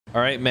All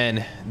right,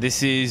 men,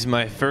 this is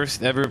my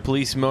first ever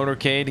police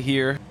motorcade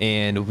here,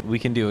 and we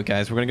can do it,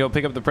 guys. We're gonna go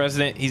pick up the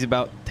president. He's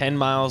about 10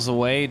 miles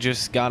away,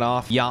 just got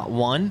off Yacht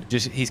 1.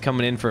 He's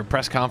coming in for a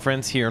press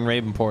conference here in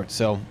Ravenport,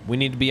 so we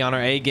need to be on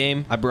our A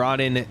game. I brought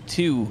in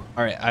two.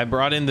 All right, I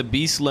brought in the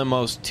Beast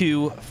Limos,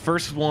 two.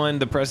 First one,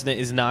 the president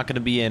is not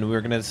gonna be in.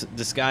 We're gonna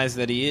disguise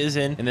that he is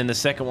in, and then the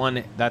second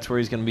one, that's where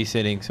he's gonna be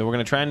sitting. So we're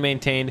gonna try and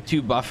maintain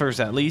two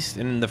buffers at least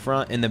in the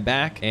front and the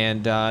back,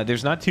 and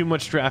there's not too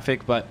much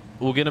traffic, but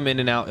we'll get him in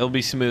and out. It'll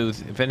be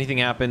smooth. If anything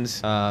happens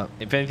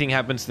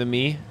to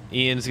me,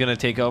 Ian's gonna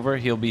take over.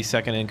 He'll be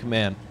second in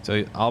command.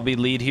 So I'll be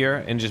lead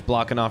here and just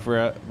blocking off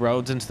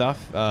roads and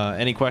stuff.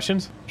 Any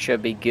questions?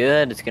 Should be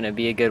good. It's gonna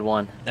be a good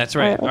one. That's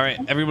right. All right,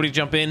 everybody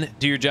jump in,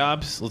 do your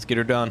jobs. Let's get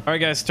her done. All right,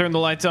 guys, turn the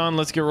lights on.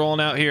 Let's get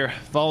rolling out here.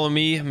 Follow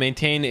me.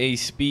 Maintain a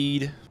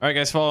speed. All right,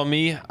 guys, follow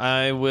me.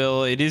 I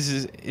will.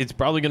 It's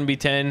probably gonna be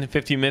 10,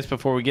 15 minutes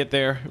before we get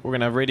there. We're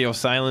gonna have radio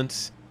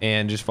silence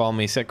and just follow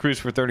me. Set cruise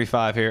for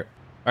 35 here.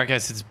 All right,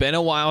 guys, it's been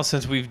a while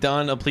since we've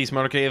done a police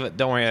motorcade.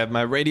 Don't worry, I have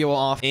my radio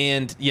off.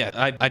 And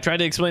yeah, I tried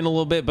to explain a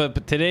little bit,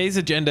 but today's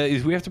agenda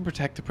is we have to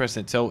protect the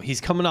president. So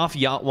he's coming off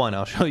Yacht 1.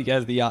 I'll show you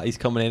guys the yacht he's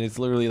coming in. It's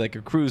literally like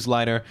a cruise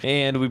liner.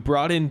 And we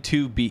brought in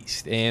two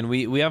beasts. And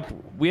we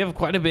have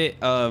quite a bit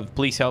of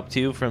police help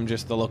too from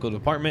just the local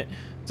department.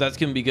 So that's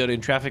gonna be good,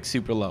 and traffic's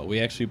super low. We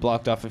actually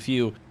blocked off a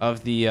few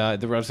of the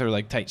roads that are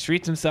like tight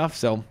streets and stuff,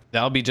 so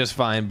that'll be just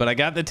fine. But I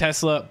got the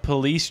Tesla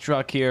police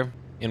truck here,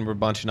 and we're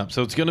bunching up,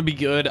 so it's gonna be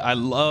good. I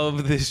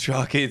love this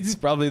truck. It's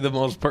probably the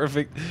most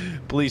perfect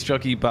police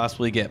truck you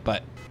possibly get,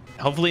 but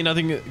hopefully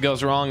nothing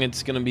goes wrong.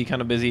 It's gonna be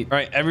kind of busy. All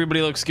right,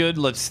 everybody looks good.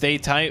 Let's stay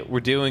tight. We're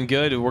doing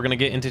good. We're gonna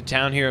get into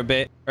town here a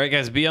bit. All right,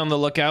 guys, be on the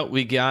lookout.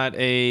 We got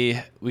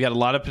a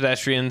lot of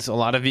pedestrians, a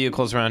lot of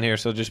vehicles around here,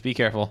 so just be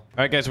careful. All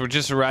right, guys, we're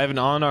just arriving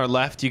on our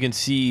left. You can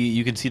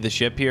see the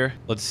ship here.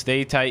 Let's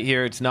stay tight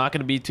here. It's not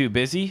gonna be too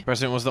busy.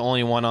 President was the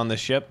only one on the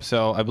ship,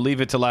 so I believe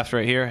it's a left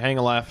right here. Hang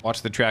a left.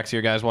 Watch the tracks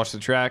here, guys. Watch the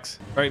tracks.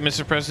 All right,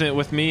 Mr. President,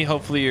 with me.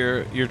 Hopefully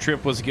your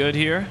trip was good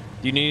here.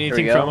 Do you need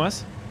anything from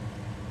us?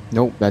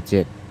 Nope, that's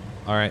it.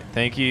 All right,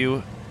 thank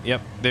you.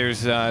 Yep,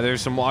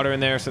 there's some water in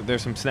there, so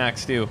there's some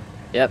snacks too.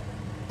 Yep.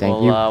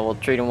 Thank you. We'll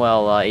treat him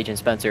well, Agent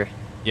Spencer.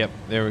 Yep,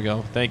 there we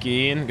go. Thank you,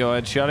 Ian. Go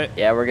ahead, shut it.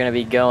 Yeah, we're gonna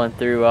be going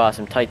through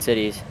some tight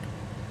cities.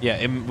 Yeah,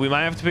 and we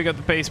might have to pick up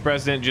the pace,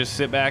 President. Just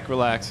sit back,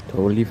 relax.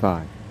 Totally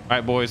fine. All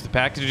right, boys, the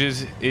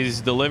package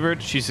is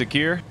delivered. She's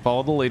secure.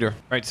 Follow the leader.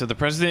 All right, so the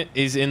president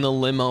is in the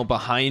limo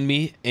behind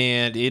me,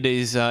 and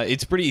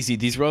it's pretty easy.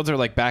 These roads are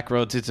like back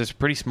roads. It's a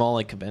pretty small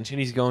like convention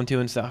he's going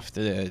to and stuff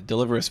to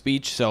deliver a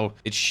speech, so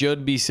it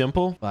should be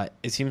simple, but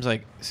it seems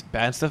like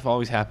bad stuff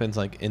always happens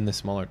like in the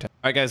smaller town.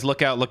 All right, guys,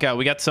 look out, look out.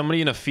 We got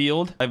somebody in a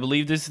field. I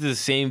believe this is the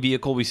same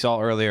vehicle we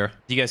saw earlier.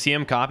 Do you guys see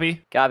him?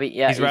 Copy? Copy,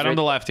 yeah. He's right on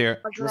the left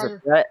here. There's a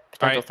threat,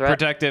 All right, threat.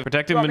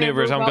 protective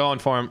maneuvers. I'm going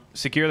for him.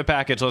 Secure the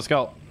package. Let's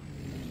go.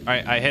 All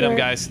right, I hit him,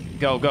 guys.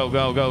 Go, go,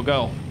 go, go,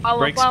 go.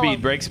 Break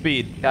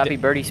speed. Copy,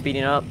 Birdie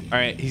speeding up. All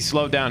right, he's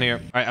slowed down here.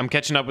 All right, I'm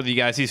catching up with you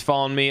guys. He's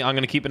following me. I'm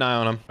gonna keep an eye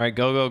on him. All right,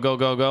 go, go, go,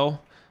 go, go.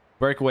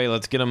 Break away.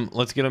 Let's get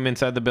him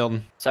inside the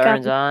building.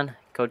 Sirens on.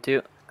 Code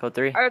 2. Code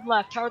 3. Hard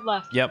left, hard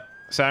left. Yep.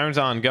 Sirens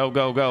on. Go,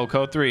 go, go.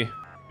 Code 3.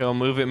 Go,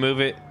 move it,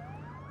 move it.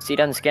 See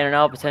on the scanner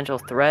now. Potential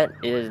threat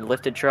is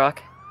lifted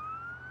truck.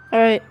 All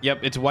right.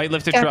 Yep, it's white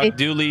lifted truck.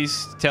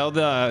 Doolies. Tell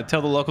the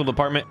local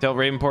department. Tell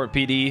Ravenport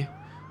PD.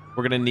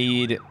 We're gonna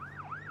need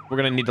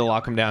to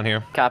lock him down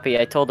here. Copy.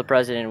 I told the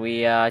president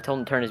I told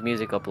him to turn his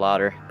music up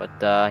louder,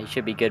 but he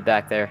should be good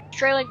back there.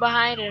 Trailing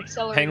behind and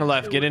accelerating. Hang a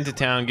left. Get into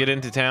town. Get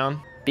into town.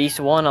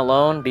 Beast 1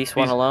 alone. Beast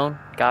 1 alone.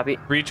 Copy.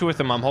 Reach with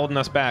him. I'm holding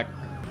us back.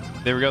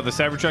 There we go. The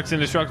Cybertruck's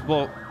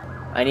indestructible.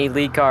 I need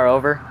lead car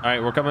over. All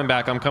right, we're coming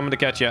back. I'm coming to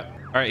catch you.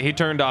 All right, he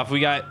turned off.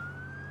 We got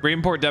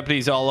Ravenport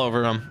deputies all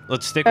over him.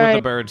 Let's stick with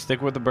the bird.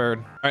 Stick with the bird.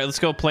 All right, let's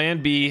go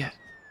plan B.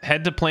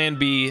 Head to plan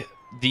B,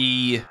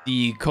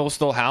 the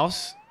coastal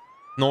house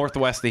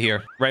northwest of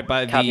here, right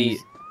by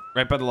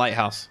the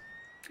lighthouse.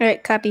 All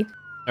right, copy.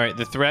 All right,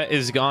 the threat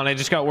is gone. I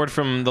just got word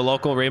from the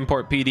local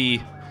Ravenport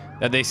PD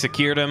that they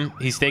secured him.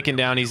 He's taken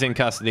down. He's in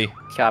custody.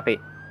 Copy.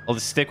 Well,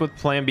 let's stick with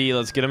plan B.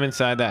 Let's get him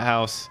inside that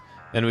house,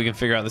 and we can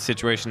figure out the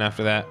situation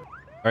after that.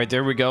 All right,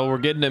 there we go. We're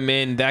getting him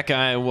in. That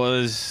guy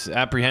was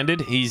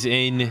apprehended. He's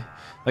in,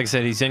 like I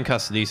said, he's in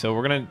custody. So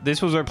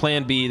this was our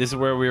plan B. This is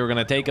where we were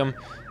gonna take him.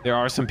 There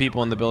are some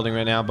people in the building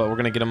right now, but we're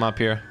gonna get him up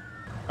here.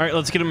 All right,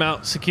 let's get him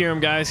out. Secure him,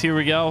 guys. Here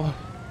we go.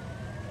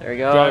 There we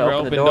go. Driver,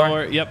 open the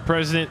door. Yep,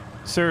 President,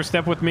 sir,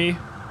 step with me.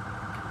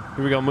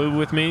 Here we go. Move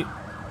with me.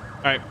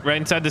 All right, right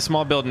inside the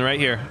small building right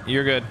here.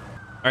 You're good.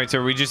 All right,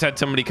 sir, we just had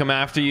somebody come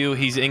after you.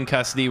 He's in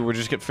custody. We're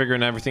just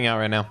figuring everything out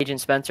right now.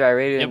 Agent Spencer, I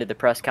radioed into the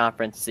press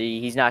conference.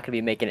 He's not going to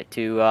be making it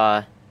to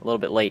a little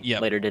bit late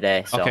later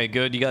today. So. Okay,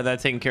 good. You got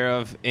that taken care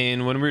of.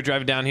 And when we were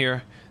driving down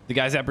here, the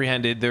guy's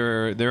apprehended.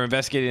 They're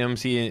investigating him,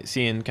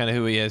 seeing kind of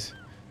who he is.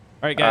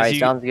 All right, guys. All right,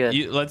 sounds good.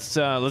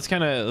 Let's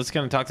kind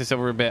of talk this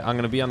over a bit. I'm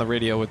gonna be on the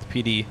radio with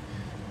the PD,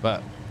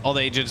 but all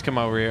the agents come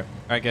over here.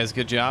 All right, guys.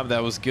 Good job.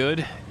 That was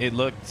good. It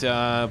looked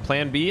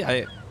plan B.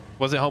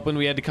 Wasn't hoping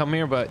we had to come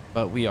here, but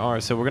we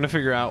are. So we're gonna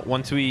figure out,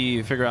 once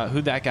we figure out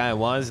who that guy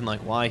was and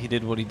like why he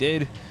did what he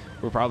did,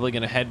 we're probably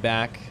gonna head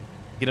back,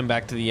 get him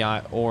back to the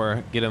yacht,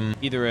 or get him,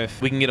 either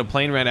if we can get a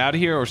plane right out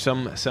of here or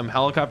some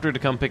helicopter to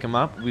come pick him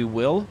up, we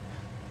will,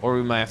 or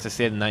we might have to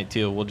stay the night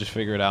too. We'll just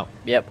figure it out.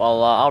 Yep,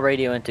 I'll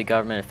radio into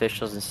government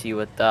officials and see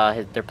what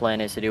their plan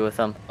is to do with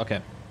them.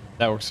 Okay,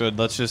 that works good.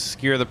 Let's just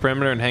secure the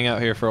perimeter and hang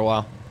out here for a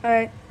while. All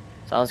right.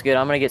 Sounds good.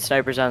 I'm gonna get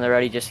snipers on the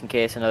ready just in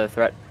case another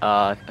threat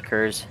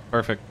occurs.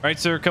 Perfect. All right,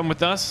 sir, come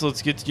with us.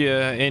 Let's get you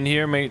in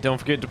here. Don't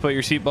forget to put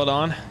your seatbelt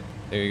on.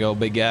 There you go,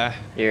 big guy.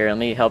 Here, let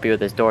me help you with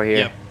this door here.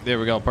 Yep, there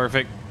we go.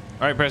 Perfect.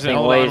 All right, President,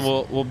 hold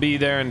on. We'll be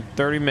there in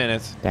 30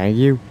 minutes. Thank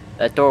you.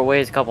 That door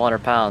weighs a couple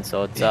 100 pounds,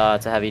 so it's a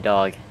heavy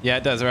dog. Yeah,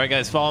 it does. All right,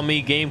 guys, follow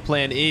me. Game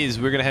plan is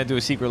we're gonna head to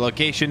a secret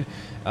location.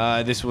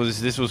 This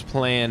was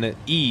plan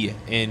E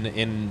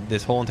in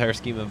this whole entire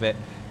scheme of it,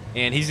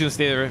 and he's gonna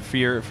stay there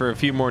for a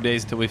few more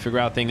days until we figure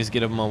out things,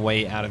 get him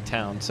away out of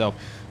town. So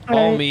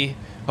follow me.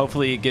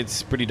 Hopefully, it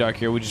gets pretty dark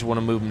here. We just want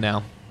to move him now.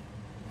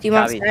 Do you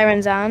want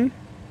sirens on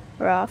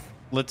or off?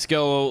 Let's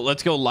go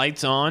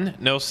lights on.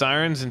 No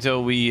sirens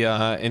until we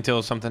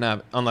until something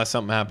happens. Unless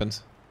something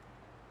happens.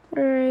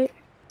 All right.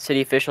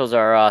 City officials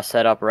are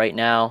set up right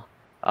now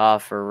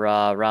for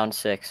round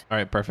 6. All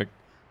right, perfect.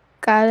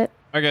 Got it.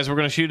 All right, guys, we're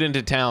going to shoot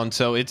into town,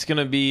 so it's going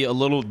to be a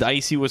little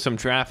dicey with some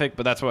traffic,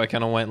 but that's why I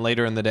kind of went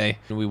later in the day,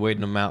 and we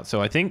waited them out.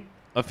 So I think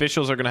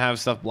officials are going to have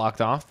stuff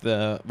blocked off,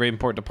 the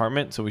Ravenport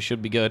department, so we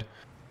should be good.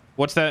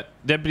 What's that,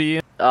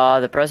 Deputy?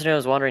 The president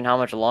was wondering how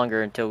much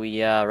longer until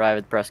we arrive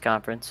at the press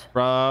conference.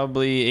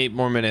 Probably 8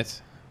 more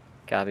minutes.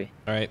 Copy.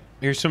 All right,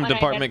 here's some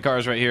department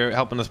cars right here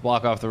helping us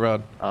block off the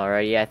road. All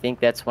right, yeah, I think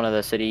that's one of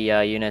the city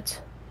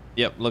units.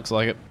 Yep, looks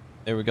like it.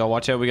 There we go.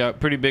 Watch out, we got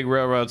pretty big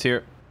railroads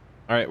here.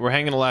 All right, we're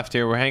hanging a left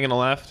here. We're hanging a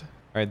left. All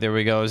right, there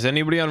we go. Is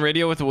anybody on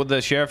radio with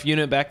the sheriff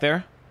unit back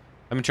there?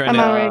 I'm trying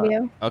to. I'm on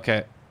radio.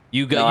 Okay,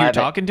 you're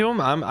talking to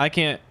him? I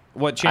can't.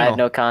 What channel? I have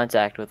no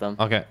contact with him.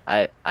 Okay.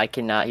 I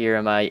cannot hear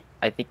him. I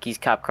think he's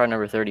cop car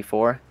number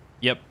 34.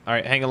 Yep. All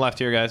right, hang a left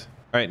here, guys.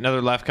 All right,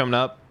 another left coming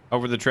up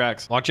over the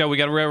tracks. Watch out, we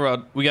got a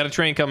railroad. We got a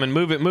train coming.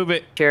 Move it, move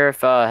it.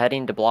 Sheriff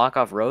heading to block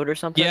off road or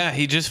something? Yeah,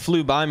 he just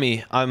flew by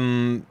me.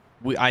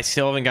 I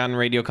still haven't gotten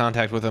radio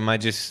contact with him.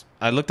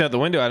 I looked out the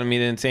window at him. He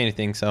didn't say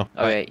anything, so.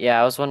 Okay,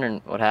 yeah, I was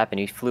wondering what happened.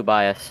 He flew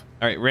by us.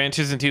 All right, ranch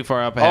isn't too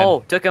far up ahead.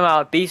 Oh, took him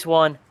out. Beast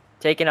 1,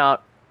 taken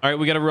out. All right,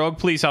 we got a rogue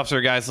police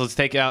officer, guys. Let's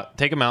take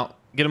him out.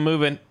 Get him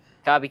moving.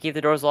 Copy, keep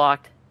the doors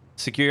locked.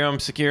 Secure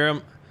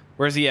him.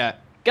 Where's he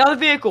at? Get out of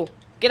the vehicle.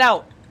 Get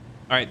out.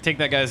 All right, take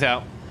that guy's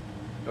out.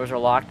 Doors are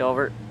locked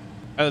over. All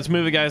right, let's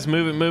move it, guys.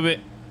 Move it.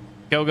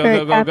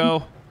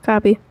 Go.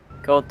 Copy.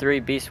 Code 3,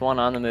 Beast 1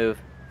 on the move.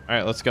 All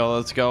right, let's go.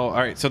 All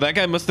right, so that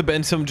guy must have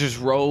been some just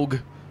rogue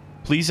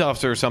police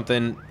officer or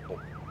something,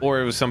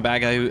 or it was some bad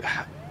guy who...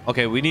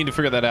 Okay, we need to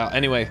figure that out.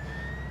 Anyway,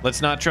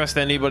 let's not trust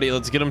anybody.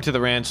 Let's get him to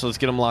the ranch. Let's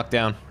get him locked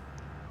down.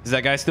 Is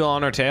that guy still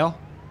on our tail?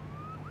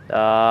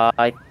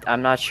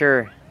 I'm not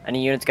sure.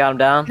 Any units got him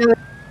down? No,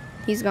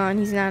 he's gone.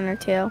 He's not on our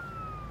tail.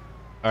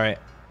 All right.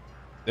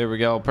 There we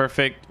go.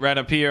 Perfect. Right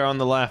up here on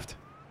the left.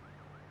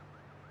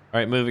 All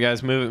right, move it,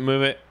 guys.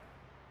 Move it.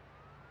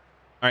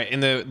 All right,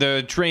 and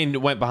the train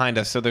went behind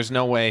us, so there's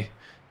no way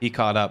he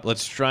caught up.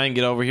 Let's try and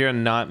get over here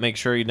and not make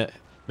sure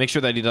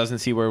that he doesn't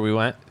see where we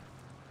went.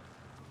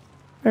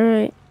 All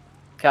right.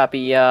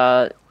 Copy.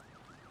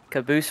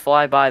 Caboose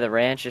fly by the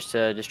ranch just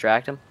to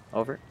distract him.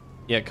 Over.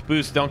 Yeah,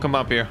 Caboose, don't come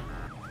up here.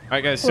 All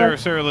right, guys,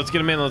 sir, let's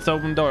get him in. Let's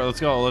open the door. Let's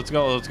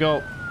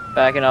go.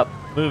 Backing up.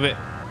 Move it.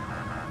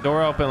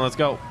 Door open. Let's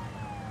go. All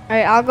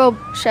right, I'll go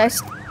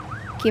chest.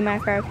 Keep my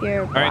car up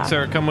here. All right,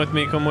 sir, come with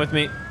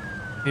me.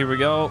 Here we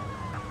go.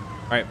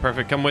 All right,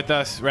 perfect. Come with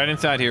us. Right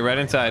inside here.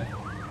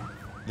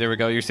 There we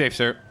go. You're safe,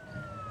 sir.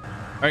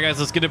 All right, guys,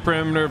 let's get the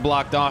perimeter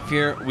blocked off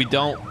here.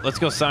 Let's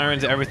go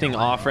sirens, everything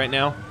off right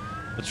now.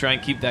 Let's try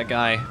and keep that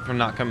guy from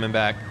not coming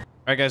back.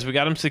 All right, guys, we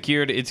got him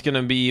secured.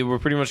 We're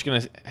pretty much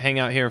going to hang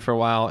out here for a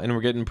while, and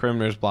we're getting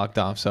perimeters blocked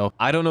off. So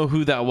I don't know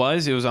who that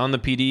was. It was on the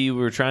PD. We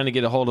were trying to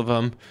get a hold of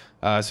him.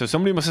 So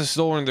somebody must have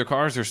stolen their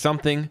cars or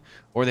something,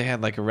 or they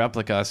had like a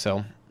replica.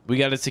 So we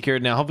got it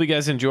secured now. Hopefully you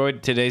guys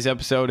enjoyed today's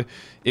episode.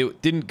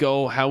 It didn't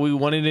go how we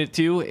wanted it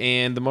to,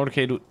 and the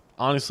Motorcade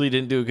honestly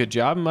didn't do a good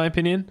job in my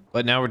opinion,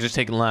 but now we're just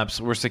taking laps.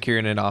 We're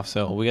securing it off,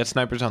 so we got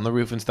snipers on the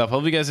roof and stuff.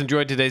 Hopefully you guys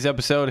enjoyed today's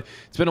episode.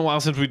 It's been a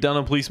while since we've done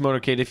a police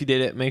motorcade. If you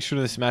did it, make sure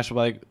to smash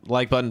the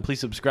like button. Please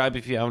subscribe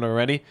if you haven't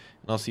already,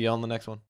 and I'll see you all in the next one.